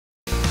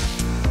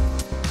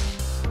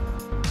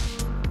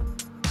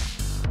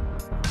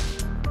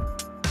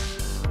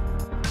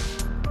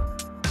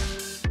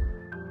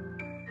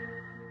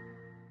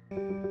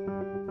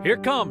Here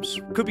it comes.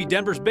 Could be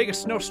Denver's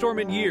biggest snowstorm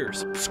in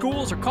years.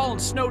 Schools are calling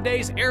snow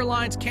days,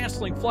 airlines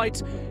canceling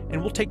flights, and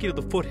we'll take you to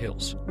the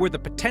foothills, where the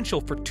potential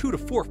for 2 to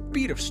 4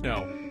 feet of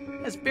snow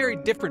has very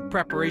different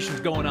preparations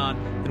going on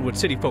than what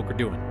city folk are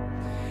doing.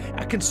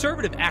 A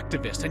conservative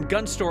activist and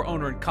gun store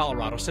owner in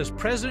Colorado says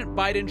President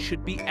Biden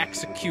should be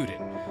executed.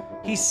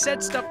 He's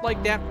said stuff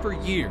like that for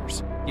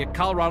years, yet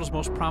Colorado's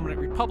most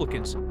prominent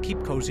Republicans keep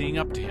cozying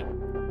up to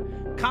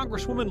him.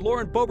 Congresswoman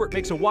Lauren Boebert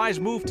makes a wise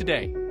move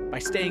today by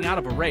staying out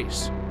of a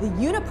race. The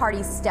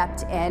Uniparty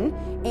stepped in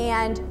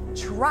and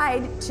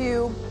tried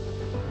to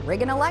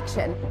rig an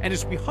election. And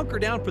as we hunker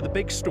down for the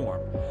big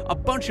storm, a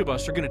bunch of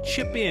us are going to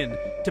chip in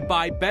to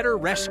buy better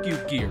rescue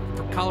gear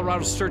for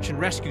Colorado's search and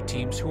rescue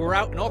teams who are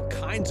out in all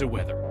kinds of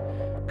weather.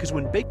 Because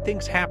when big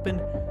things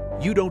happen,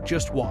 you don't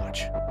just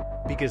watch,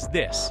 because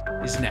this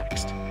is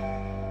next.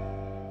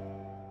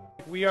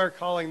 We are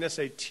calling this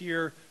a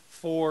Tier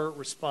 4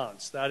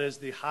 response. That is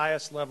the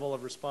highest level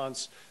of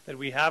response that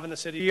we have in the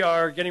city. We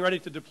are getting ready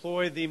to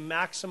deploy the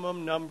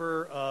maximum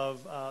number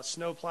of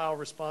snowplow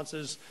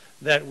responses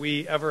that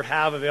we ever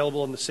have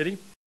available in the city.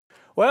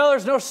 Well,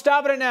 there's no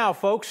stopping it now,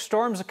 folks.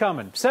 Storms are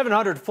coming.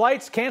 700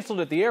 flights canceled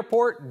at the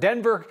airport.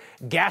 Denver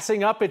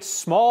gassing up its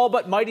small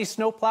but mighty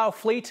snowplow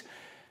fleet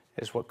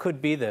as what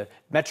could be the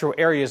metro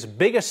area's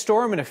biggest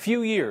storm in a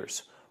few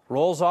years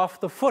rolls off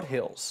the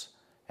foothills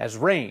as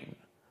rain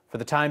for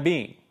the time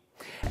being.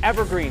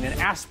 Evergreen and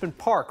Aspen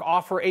Park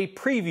offer a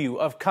preview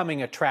of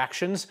coming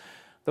attractions.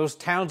 Those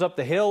towns up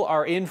the hill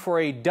are in for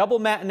a double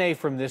matinee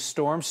from this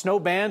storm. Snow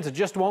bands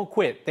just won't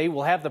quit. They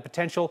will have the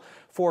potential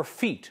for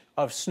feet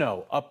of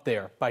snow up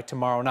there by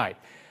tomorrow night.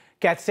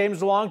 Kathy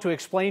Sames along to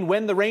explain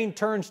when the rain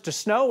turns to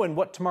snow and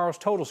what tomorrow's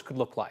totals could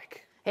look like.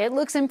 It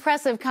looks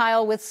impressive,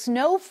 Kyle, with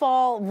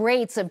snowfall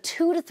rates of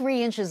 2 to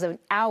 3 inches an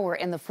hour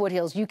in the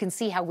foothills. You can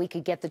see how we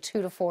could get the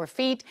 2 to 4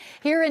 feet.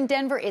 Here in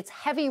Denver, it's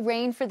heavy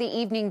rain for the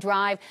evening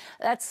drive.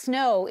 That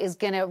snow is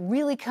going to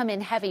really come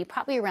in heavy,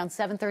 probably around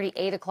 7:30,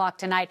 8 o'clock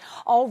tonight.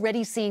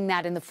 Already seeing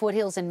that in the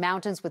foothills and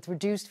mountains with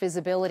reduced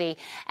visibility.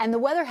 And the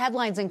weather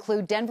headlines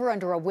include Denver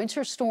under a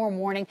winter storm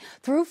warning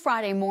through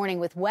Friday morning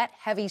with wet,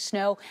 heavy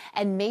snow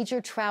and major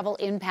travel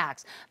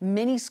impacts.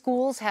 Many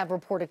schools have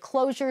reported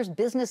closures,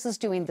 businesses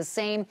doing the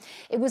same.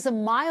 It was a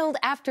mild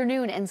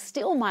afternoon and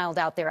still mild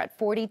out there at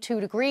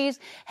 42 degrees,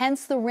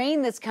 hence the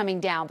rain that's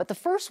coming down. But the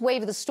first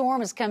wave of the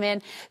storm has come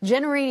in,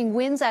 generating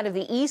winds out of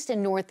the east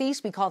and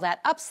northeast. We call that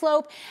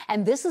upslope.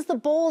 And this is the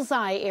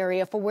bullseye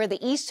area for where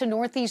the east to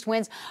northeast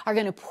winds are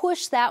going to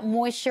push that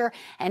moisture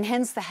and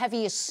hence the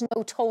heaviest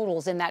snow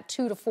totals in that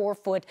 2 to 4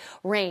 foot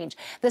range.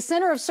 The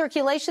center of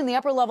circulation, the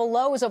upper level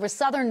low, is over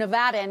southern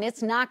Nevada, and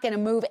it's not going to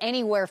move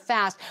anywhere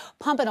fast,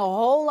 pumping a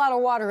whole lot of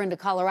water into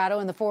Colorado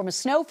in the form of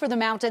snow for the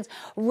mountains.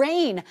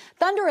 Rain,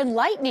 thunder and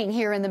lightning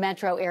here in the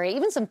metro area,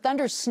 even some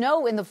thunder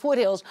snow in the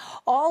foothills.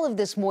 All of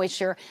this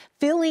moisture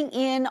filling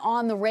in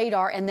on the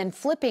radar and then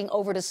flipping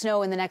over to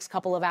snow in the next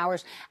couple of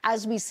hours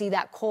as we see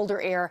that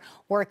colder air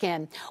work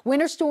in.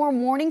 Winter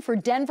storm warning for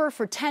Denver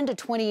for 10 to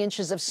 20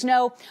 inches of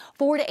snow,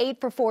 4 to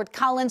 8 for Fort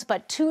Collins,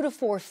 but 2 to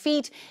 4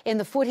 feet in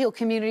the foothill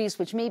communities,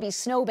 which may be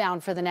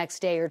snowbound for the next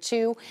day or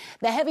two.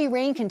 The heavy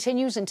rain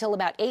continues until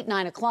about 8,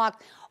 9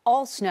 o'clock.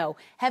 All snow,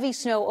 heavy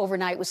snow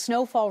overnight with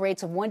snowfall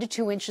rates of 1 to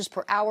 2 inches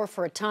per hour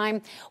for a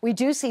time. We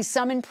do see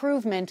some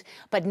improvement,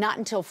 but not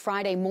until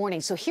Friday morning.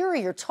 So here are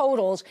your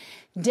totals.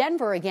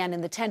 Denver again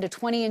in the 10 to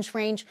 20 inch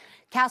range.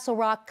 Castle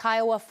Rock,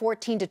 Kiowa,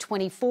 14 to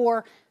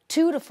 24,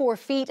 2 to 4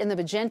 feet in the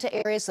magenta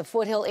areas, the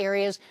foothill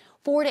areas,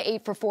 4 to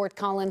 8 for Fort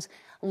Collins.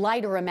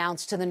 Lighter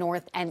amounts to the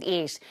north and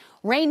east.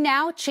 Rain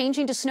now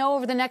changing to snow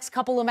over the next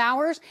couple of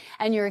hours,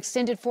 and your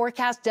extended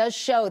forecast does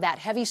show that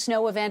heavy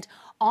snow event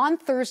on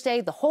Thursday,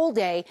 the whole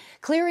day,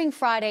 clearing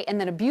Friday, and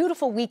then a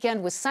beautiful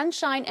weekend with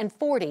sunshine and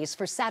 40s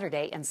for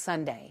Saturday and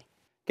Sunday.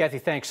 Kathy,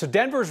 thanks. So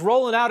Denver's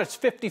rolling out its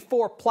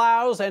 54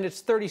 plows and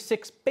its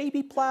 36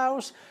 baby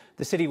plows.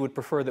 The city would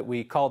prefer that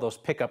we call those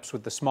pickups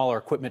with the smaller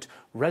equipment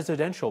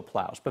residential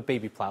plows, but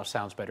baby plow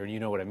sounds better, and you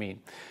know what I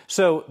mean.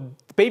 So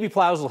baby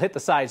plows will hit the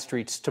side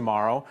streets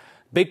tomorrow.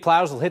 Big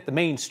plows will hit the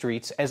main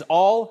streets as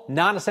all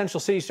non-essential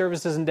city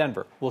services in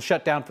Denver will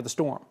shut down for the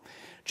storm.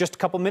 Just a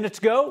couple minutes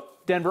ago,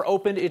 Denver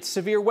opened its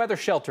severe weather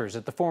shelters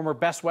at the former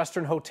Best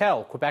Western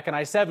Hotel, Quebec and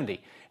I-70,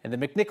 and the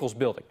McNichols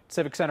Building at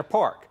Civic Center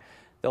Park.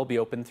 They'll be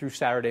open through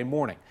Saturday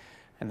morning.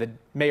 And the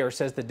mayor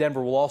says that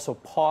Denver will also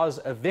pause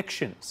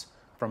evictions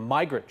from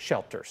migrant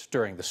shelters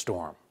during the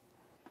storm.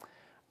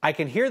 I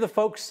can hear the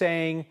folks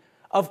saying,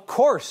 of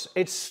course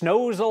it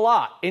snows a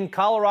lot in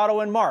Colorado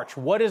in March.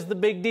 What is the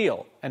big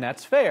deal? And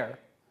that's fair.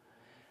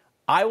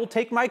 I will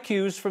take my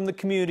cues from the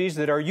communities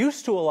that are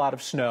used to a lot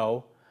of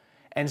snow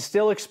and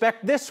still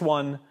expect this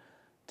one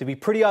to be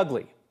pretty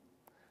ugly.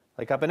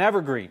 Like up in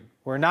Evergreen,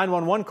 where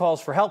 911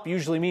 calls for help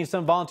usually means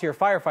some volunteer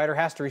firefighter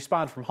has to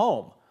respond from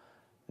home.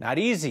 Not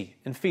easy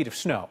in feet of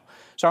snow.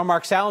 So our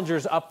Mark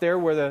Salinger's up there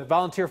where the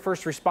volunteer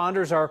first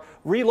responders are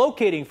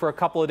relocating for a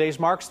couple of days,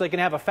 Mark, so they can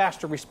have a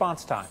faster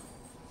response time.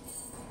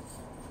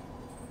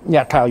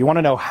 Yeah, Kyle, you want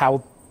to know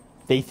how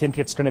They think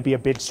it's going to be a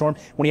big storm.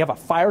 When you have a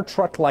fire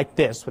truck like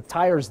this with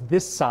tires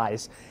this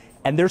size,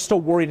 and they're still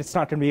worried it's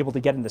not going to be able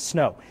to get in the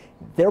snow.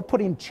 They're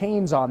putting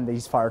chains on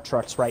these fire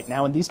trucks right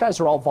now, and these guys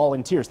are all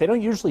volunteers. They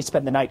don't usually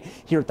spend the night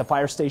here at the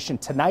fire station.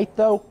 Tonight,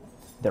 though,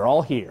 they're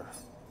all here.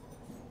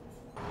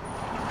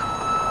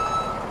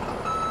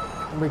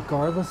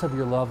 Regardless of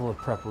your level of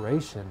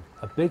preparation,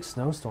 a big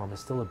snowstorm is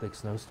still a big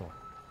snowstorm.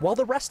 While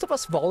the rest of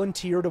us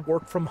volunteer to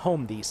work from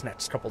home these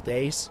next couple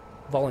days,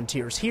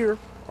 volunteers here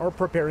are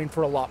preparing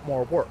for a lot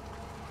more work.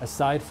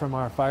 Aside from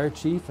our fire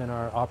chief and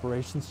our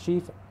operations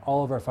chief,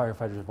 all of our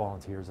firefighters are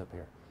volunteers up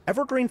here.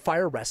 Evergreen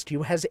Fire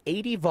Rescue has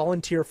 80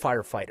 volunteer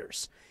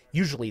firefighters.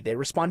 Usually they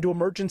respond to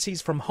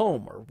emergencies from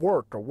home or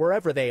work or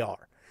wherever they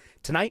are.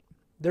 Tonight,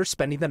 they're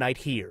spending the night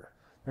here.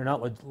 They're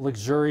not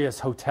luxurious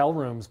hotel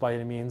rooms by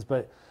any means,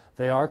 but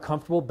they are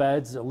comfortable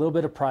beds, a little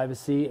bit of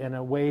privacy, and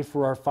a way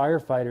for our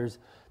firefighters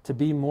to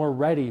be more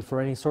ready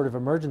for any sort of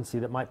emergency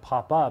that might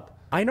pop up.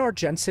 Einar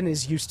Jensen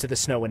is used to the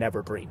snow in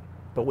Evergreen.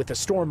 But with a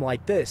storm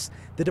like this,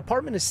 the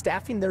department is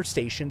staffing their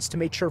stations to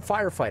make sure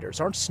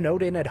firefighters aren't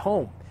snowed in at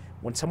home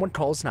when someone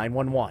calls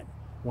 911.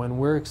 When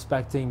we're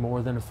expecting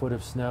more than a foot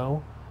of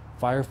snow,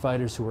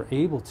 firefighters who are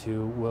able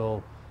to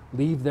will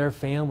leave their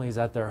families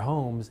at their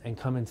homes and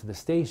come into the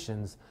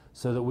stations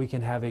so that we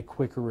can have a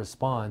quicker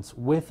response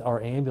with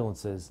our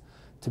ambulances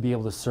to be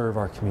able to serve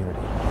our community.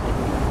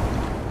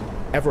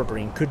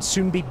 Evergreen could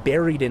soon be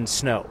buried in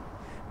snow.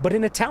 But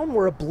in a town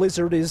where a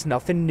blizzard is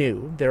nothing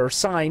new, there are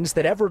signs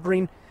that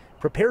Evergreen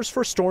prepares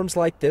for storms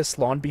like this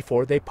long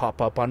before they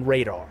pop up on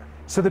radar.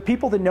 So the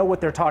people that know what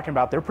they're talking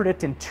about, they're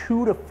predicting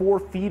 2 to 4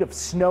 feet of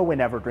snow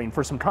in Evergreen.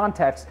 For some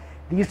context,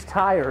 these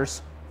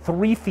tires,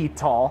 3 feet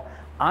tall.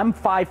 I'm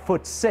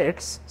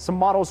 5'6". Some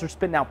models are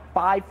spitting out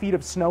 5 feet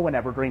of snow in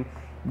Evergreen.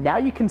 Now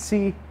you can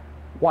see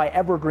why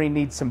Evergreen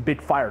needs some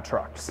big fire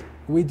trucks.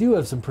 We do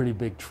have some pretty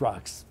big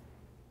trucks,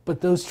 but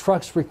those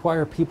trucks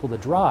require people to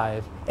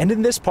drive. And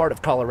in this part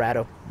of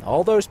Colorado,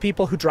 all those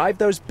people who drive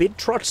those big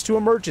trucks to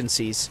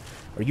emergencies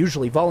are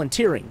usually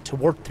volunteering to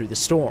work through the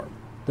storm.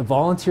 The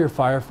volunteer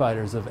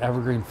firefighters of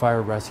Evergreen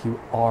Fire Rescue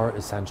are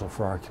essential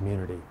for our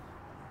community.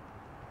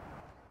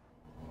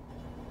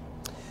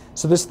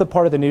 So this is the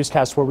part of the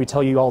newscast where we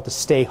tell you all to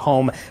stay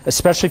home,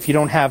 especially if you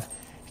don't have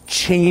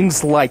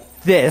chains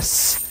like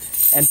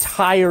this and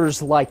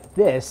tires like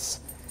this.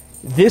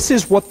 This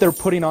is what they're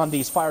putting on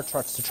these fire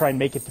trucks to try and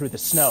make it through the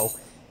snow.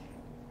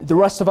 The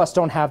rest of us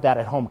don't have that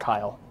at home,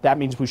 Kyle. That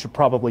means we should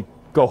probably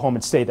go home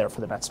and stay there for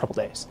the next couple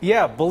days.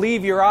 Yeah,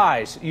 believe your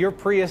eyes. Your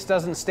Prius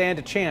doesn't stand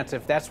a chance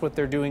if that's what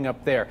they're doing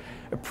up there.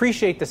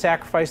 Appreciate the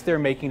sacrifice they're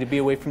making to be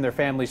away from their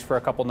families for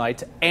a couple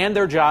nights and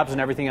their jobs and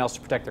everything else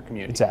to protect their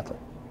community. Exactly.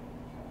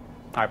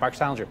 All right, Mark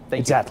Salinger, thank you.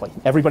 Exactly.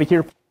 Everybody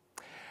here.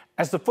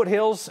 As the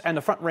foothills and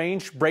the Front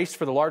Range brace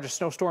for the largest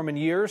snowstorm in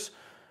years,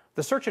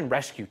 the search and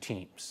rescue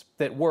teams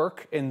that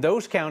work in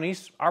those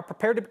counties are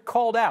prepared to be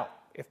called out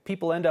if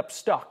people end up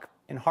stuck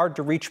in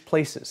hard-to-reach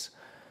places.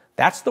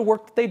 That's the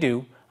work that they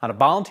do on a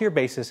volunteer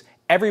basis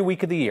every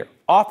week of the year,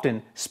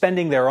 often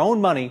spending their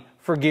own money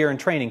for gear and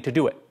training to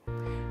do it.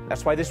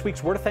 That's why this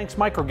week's Word of Thanks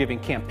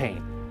microgiving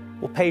campaign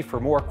will pay for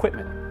more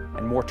equipment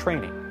and more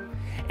training.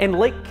 In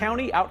Lake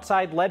County,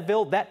 outside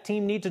Leadville, that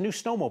team needs a new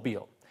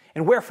snowmobile.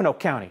 In Huerfano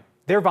County,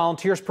 their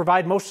volunteers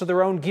provide most of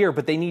their own gear,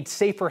 but they need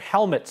safer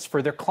helmets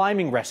for their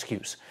climbing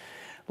rescues.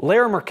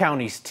 Larimer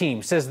County's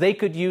team says they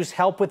could use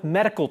help with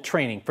medical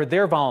training for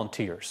their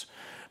volunteers.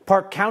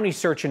 Park County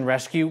Search and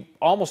Rescue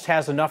almost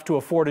has enough to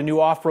afford a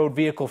new off-road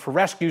vehicle for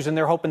rescues, and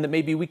they're hoping that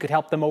maybe we could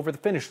help them over the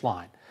finish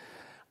line.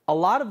 A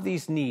lot of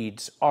these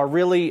needs are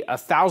really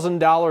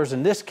 $1,000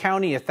 in this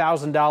county,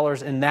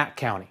 $1,000 in that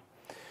county.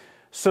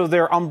 So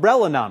their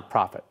umbrella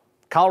nonprofit,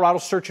 Colorado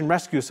Search and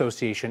Rescue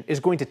Association, is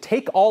going to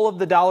take all of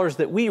the dollars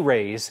that we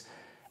raise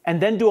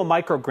and then do a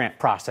microgrant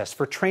process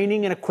for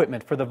training and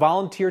equipment for the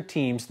volunteer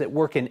teams that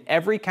work in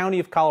every county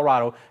of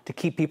Colorado to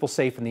keep people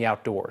safe in the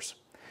outdoors.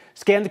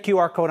 Scan the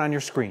QR code on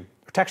your screen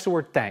or text the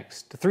word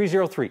THANKS to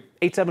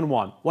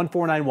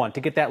 303-871-1491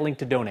 to get that link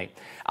to donate.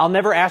 I'll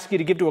never ask you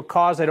to give to a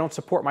cause I don't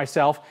support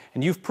myself,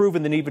 and you've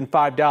proven that even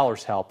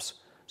 $5 helps.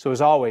 So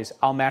as always,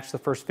 I'll match the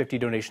first 50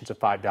 donations of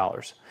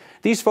 $5.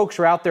 These folks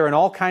are out there in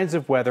all kinds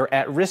of weather,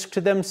 at risk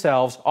to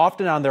themselves,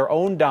 often on their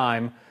own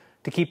dime,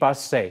 to keep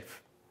us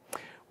safe.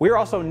 We're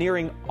also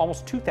nearing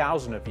almost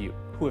 2,000 of you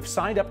who have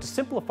signed up to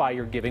simplify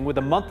your giving with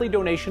a monthly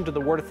donation to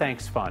the Word of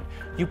Thanks Fund.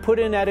 You put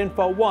in that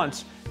info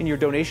once, and your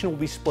donation will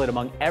be split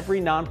among every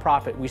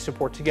nonprofit we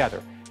support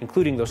together,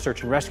 including those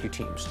search and rescue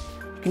teams.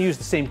 You can use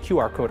the same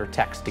QR code or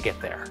text to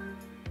get there.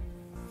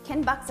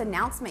 Ken Buck's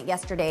announcement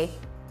yesterday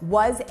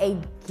was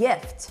a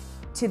gift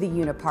to the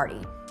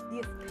Uniparty.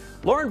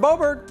 Lauren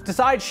Boebert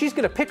decides she's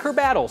going to pick her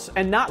battles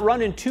and not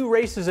run in 2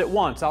 races at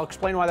once. I'll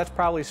explain why that's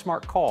probably a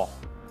smart call.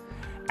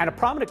 And a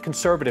prominent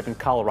conservative in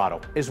Colorado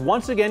is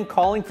once again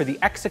calling for the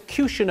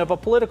execution of a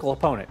political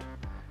opponent.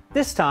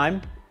 This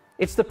time,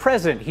 it's the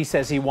president he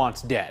says he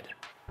wants dead.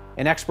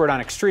 An expert on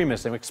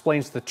extremism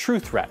explains the true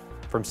threat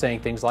from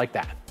saying things like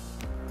that.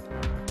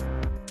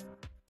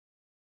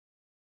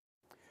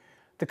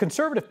 The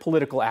conservative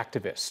political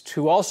activist,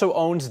 who also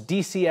owns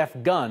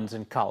DCF Guns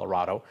in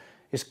Colorado,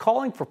 is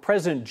calling for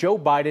President Joe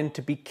Biden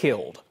to be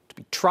killed, to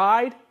be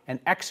tried and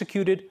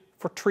executed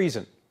for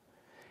treason.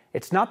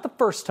 It's not the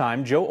first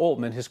time Joe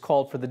Oltmann has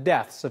called for the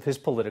deaths of his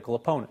political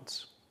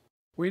opponents.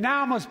 We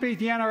now must beat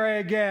the NRA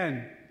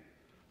again.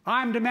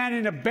 I'm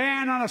demanding a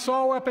ban on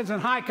assault weapons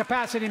and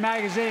high-capacity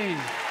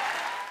magazines.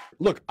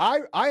 Look,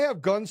 I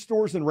have gun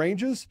stores and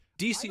ranges.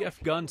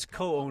 DCF Guns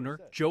co-owner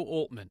Joe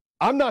Oltmann.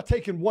 I'm not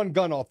taking one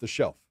gun off the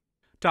shelf.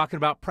 Talking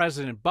about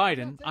President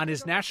Biden on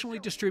his nationally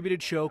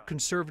distributed show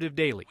Conservative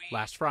Daily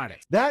last Friday.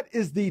 That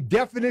is the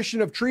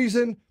definition of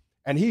treason,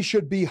 and he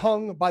should be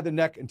hung by the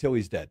neck until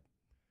he's dead.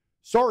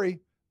 Sorry,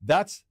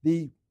 that's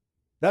the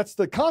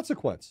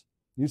consequence.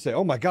 You say,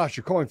 oh my gosh,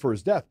 you're calling for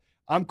his death.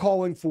 I'm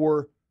calling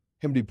for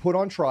him to be put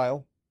on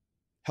trial,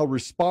 held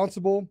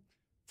responsible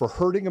for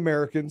hurting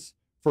Americans,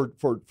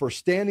 for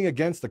standing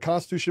against the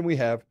Constitution we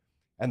have,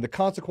 and the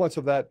consequence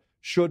of that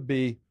should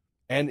be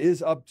and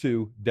is up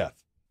to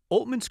death.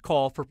 Oltmann's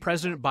call for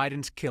President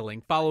Biden's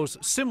killing follows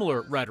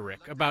similar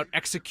rhetoric about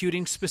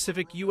executing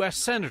specific U.S.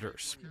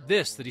 senators.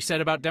 This that he said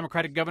about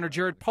Democratic Governor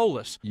Jared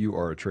Polis. You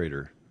are a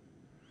traitor.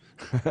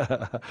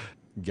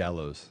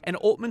 Gallows. And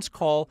Oltmann's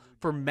call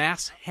for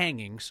mass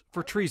hangings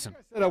for treason.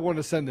 I said I want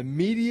to send the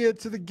media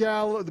to the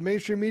gallows, the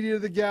mainstream media to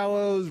the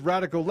gallows,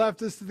 radical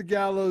leftists to the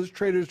gallows,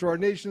 traitors to our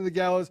nation to the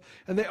gallows,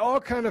 and they all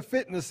kind of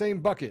fit in the same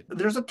bucket.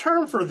 There's a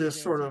term for this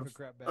sort of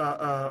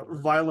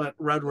violent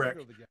rhetoric.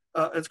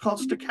 It's called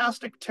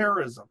stochastic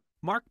terrorism.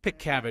 Mark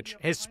Pitkavich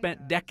has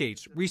spent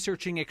decades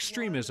researching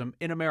extremism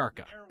in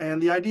America. And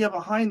the idea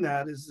behind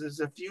that is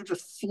if you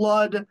just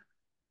flood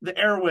the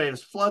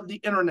airwaves, flood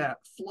the internet,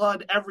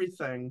 flood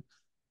everything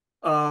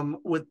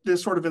with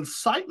this sort of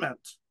incitement,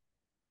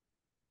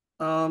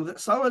 that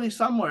somebody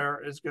somewhere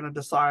is going to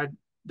decide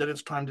that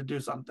it's time to do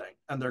something,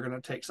 and they're going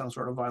to take some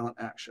sort of violent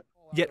action.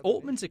 Yet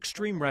Oltmann's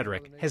extreme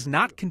rhetoric has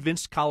not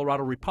convinced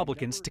Colorado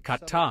Republicans to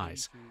cut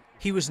ties.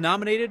 He was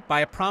nominated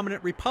by a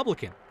prominent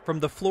Republican from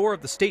the floor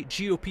of the state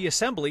GOP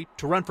assembly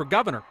to run for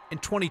governor in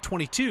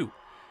 2022.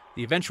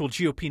 The eventual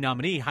GOP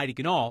nominee, Heidi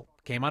Ganahl,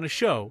 came on a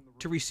show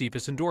to receive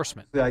his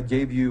endorsement. I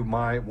gave you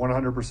my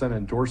 100%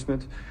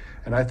 endorsement,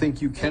 and I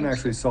think you can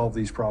actually solve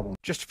these problems.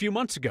 Just a few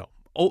months ago,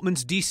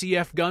 Oltmann's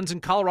DCF Guns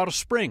in Colorado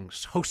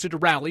Springs hosted a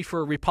rally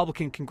for a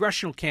Republican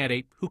congressional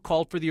candidate who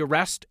called for the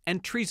arrest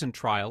and treason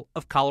trial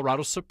of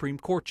Colorado's Supreme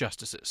Court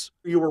justices.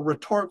 You were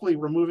rhetorically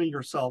removing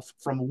yourself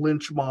from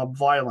lynch mob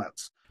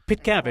violence.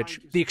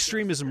 Pitkavich, the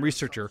extremism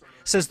researcher,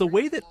 says the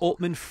way that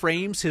Oltmann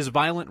frames his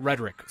violent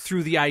rhetoric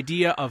through the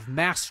idea of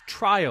mass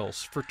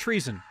trials for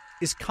treason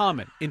is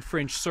common in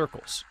fringe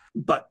circles.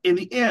 But in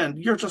the end,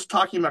 you're just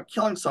talking about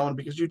killing someone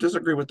because you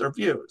disagree with their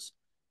views.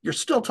 You're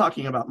still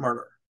talking about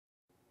murder.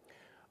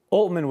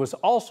 Oltmann was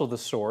also the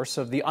source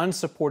of the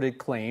unsupported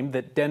claim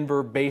that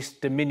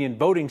Denver-based Dominion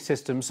voting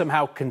systems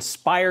somehow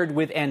conspired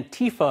with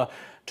Antifa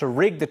to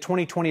rig the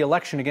 2020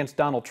 election against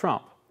Donald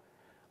Trump.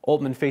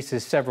 Oltmann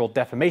faces several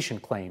defamation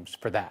claims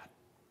for that.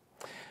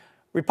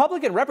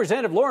 Republican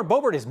Representative Lauren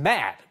Boebert is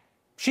mad.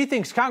 She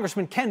thinks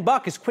Congressman Ken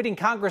Buck is quitting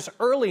Congress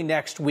early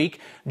next week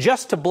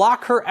just to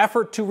block her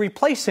effort to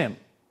replace him.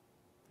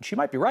 She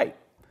might be right.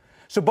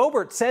 So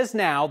Boebert says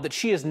now that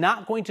she is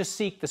not going to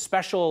seek the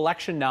special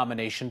election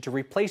nomination to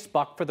replace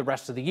Buck for the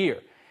rest of the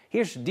year.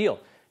 Here's the deal.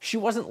 She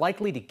wasn't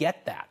likely to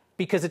get that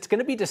because it's going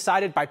to be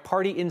decided by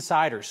party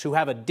insiders who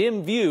have a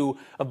dim view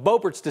of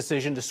Boebert's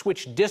decision to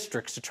switch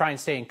districts to try and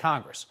stay in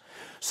Congress.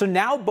 So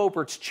now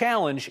Boebert's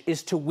challenge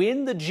is to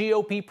win the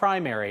GOP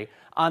primary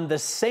on the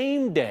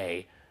same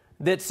day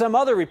that some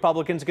other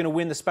Republican's going to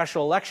win the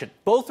special election.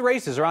 Both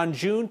races are on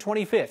June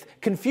 25th.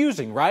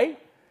 Confusing, right?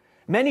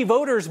 Many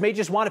voters may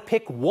just want to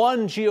pick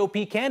one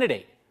GOP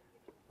candidate.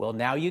 Well,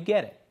 now you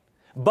get it.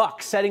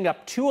 Buck setting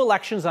up two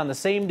elections on the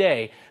same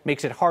day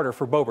makes it harder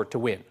for Boebert to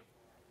win.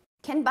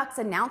 Ken Buck's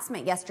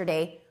announcement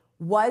yesterday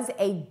was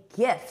a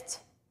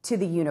gift to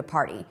the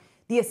Uniparty.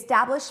 The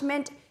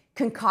establishment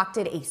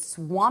concocted a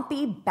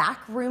swampy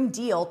backroom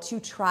deal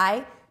to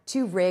try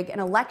to rig an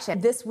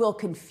election. This will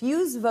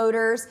confuse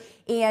voters,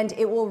 and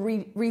it will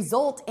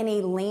result in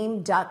a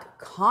lame duck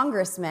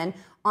congressman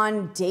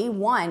on day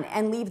one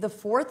and leave the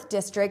 4th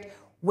district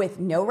with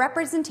no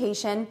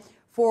representation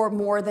for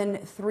more than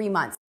 3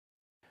 months.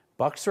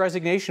 Buck's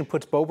resignation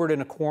puts Boebert in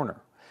a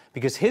corner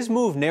because his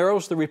move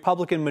narrows the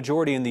Republican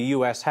majority in the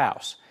U.S.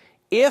 House.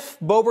 If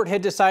Boebert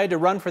had decided to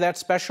run for that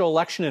special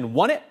election and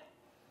won it,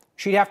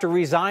 she'd have to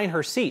resign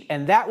her seat,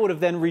 and that would have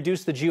then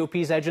reduced the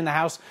GOP's edge in the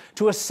House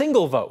to a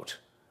single vote.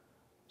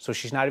 So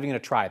she's not even going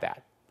to try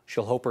that.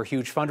 She'll hope her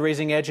huge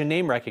fundraising edge and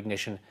name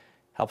recognition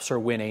helps her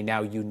win a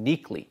now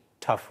uniquely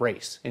tough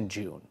race in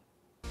June.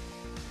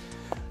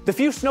 The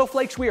few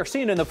snowflakes we are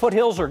seeing in the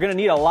foothills are going to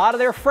need a lot of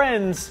their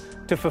friends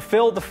to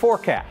fulfill the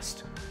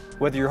forecast.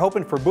 Whether you're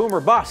hoping for boom or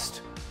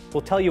bust,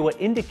 we'll tell you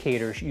what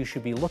indicators you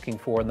should be looking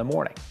for in the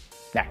morning.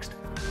 Next.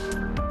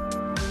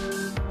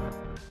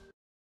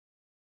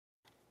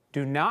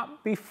 Do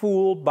not be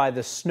fooled by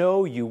the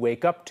snow you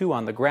wake up to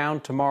on the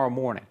ground tomorrow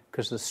morning,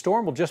 because the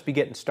storm will just be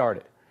getting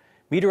started.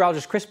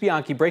 Meteorologist Chris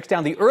Bianchi breaks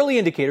down the early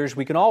indicators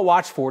we can all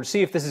watch for to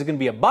see if this is going to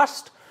be a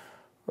bust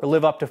or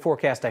live up to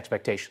forecast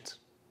expectations.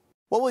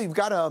 Well, we've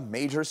got a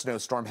major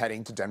snowstorm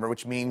heading to Denver,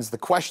 which means the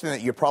question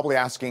that you're probably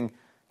asking,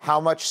 how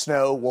much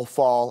snow will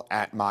fall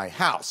at my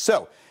house?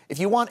 So if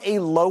you want a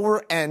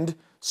lower end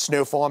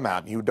snowfall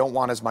amount, you don't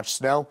want as much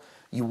snow,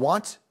 you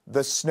want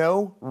the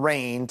snow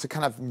rain to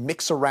kind of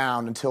mix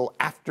around until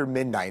after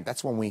midnight.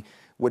 That's when we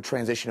would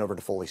transition over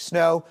to fully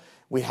snow.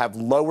 We have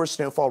lower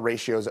snowfall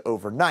ratios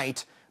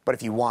overnight, but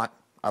if you want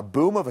a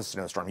boom of a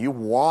snowstorm, you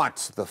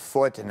want the 1.5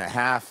 foot,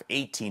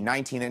 18,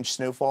 19-inch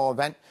snowfall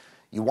event,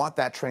 you want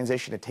that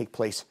transition to take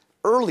place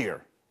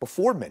earlier,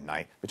 before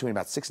midnight, between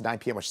about 6 and 9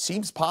 p.m., which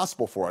seems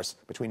possible for us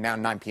between now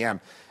and 9 p.m.,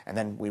 and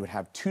then we would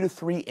have 2 to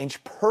 3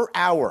 inch per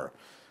hour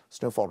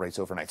snowfall rates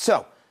overnight.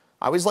 So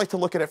I always like to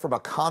look at it from a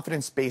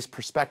confidence-based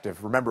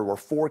perspective. Remember,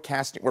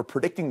 we're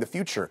predicting the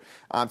future.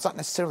 It's not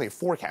necessarily a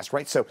forecast,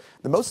 right? So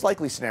the most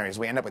likely scenarios,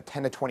 we end up with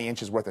 10 to 20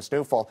 inches worth of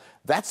snowfall.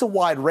 That's a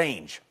wide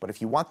range. But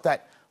if you want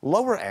that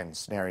lower end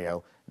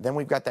scenario, then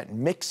we've got that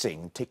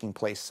mixing taking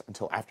place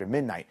until after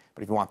midnight.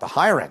 But if you want the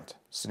higher end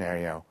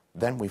scenario,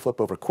 then we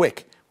flip over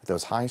quick with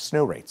those high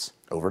snow rates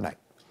overnight.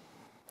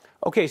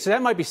 Okay, so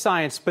that might be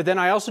science, but then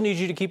I also need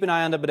you to keep an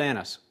eye on the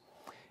bananas.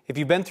 If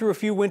you've been through a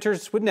few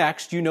winters with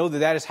Next, you know that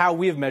that is how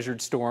we have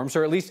measured storms,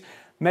 or at least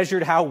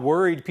measured how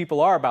worried people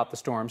are about the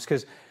storms,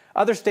 because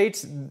other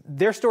states,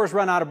 their stores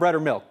run out of bread or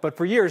milk. But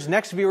for years,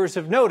 Next viewers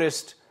have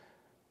noticed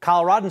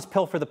Coloradans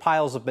pilfer the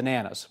piles of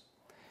bananas.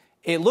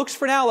 It looks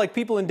for now like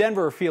people in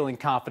Denver are feeling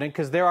confident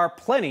because there are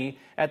plenty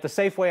at the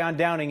Safeway on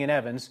Downing and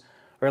Evans,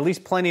 or at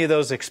least plenty of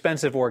those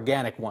expensive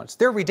organic ones.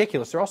 They're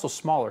ridiculous. They're also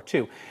smaller,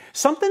 too.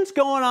 Something's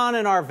going on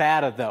in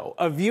Arvada, though.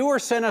 A viewer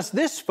sent us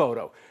this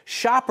photo.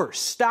 Shoppers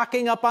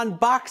stocking up on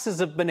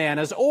boxes of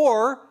bananas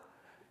or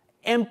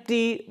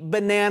empty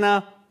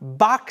banana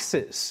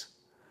boxes.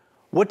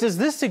 What does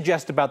this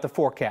suggest about the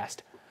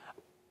forecast?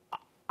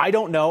 I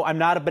don't know. I'm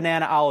not a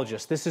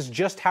bananaologist. This is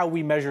just how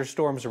we measure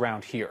storms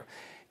around here.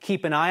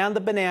 Keep an eye on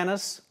the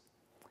bananas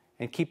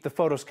and keep the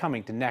photos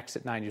coming to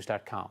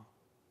next@9news.com.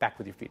 Back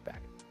with your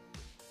feedback.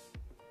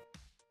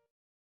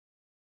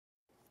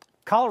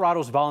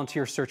 Colorado's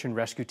volunteer search and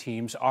rescue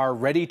teams are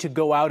ready to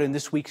go out in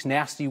this week's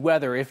nasty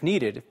weather if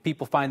needed, if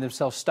people find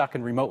themselves stuck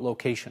in remote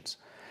locations.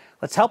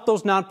 Let's help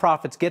those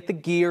nonprofits get the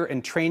gear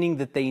and training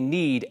that they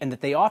need and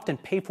that they often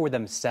pay for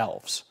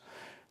themselves.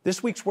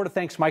 This week's Word of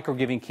Thanks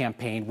microgiving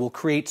campaign will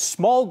create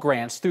small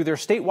grants through their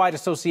statewide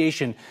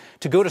association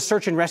to go to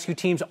search and rescue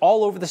teams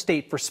all over the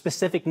state for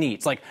specific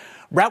needs. Like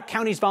Routt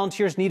County's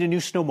volunteers need a new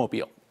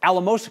snowmobile.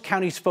 Alamosa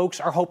County's folks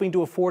are hoping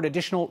to afford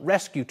additional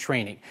rescue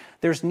training.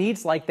 There's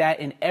needs like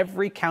that in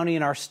every county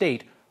in our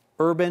state,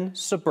 urban,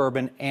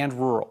 suburban, and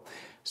rural.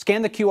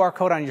 Scan the QR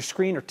code on your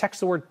screen or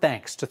text the word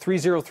THANKS to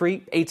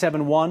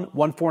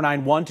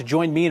 303-871-1491 to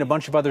join me and a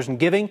bunch of others in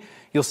giving.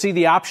 You'll see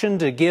the option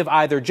to give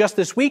either just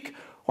this week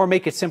or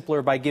make it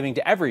simpler by giving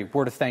to every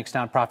Word of Thanks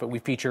nonprofit we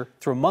feature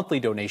through a monthly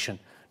donation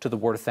to the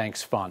Word of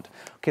Thanks Fund.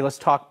 Okay, let's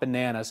talk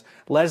bananas.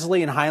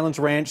 Leslie in Highlands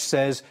Ranch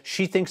says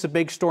she thinks a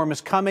big storm is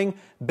coming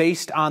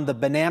based on the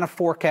banana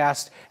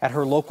forecast at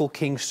her local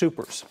King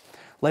Soopers.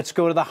 Let's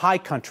go to the high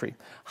country.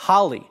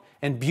 Holly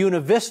in Buena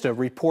Vista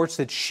reports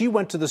that she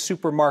went to the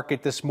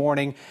supermarket this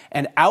morning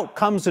and out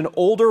comes an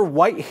older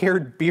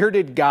white-haired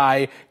bearded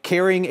guy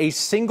carrying a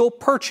single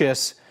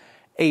purchase,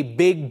 a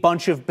big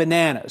bunch of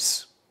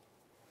bananas.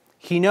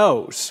 He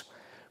knows.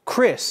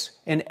 Chris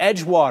in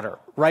Edgewater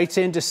writes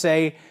in to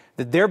say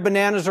that their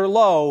bananas are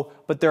low,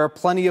 but there are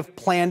plenty of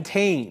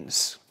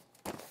plantains.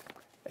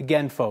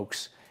 Again,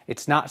 folks,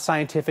 it's not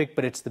scientific,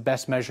 but it's the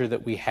best measure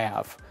that we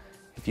have.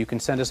 If you can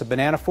send us a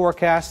banana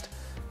forecast,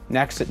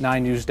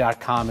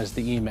 next@9news.com is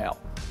the email.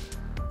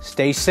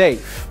 Stay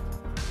safe.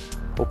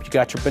 Hope you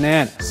got your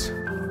bananas.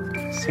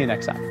 See you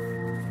next time.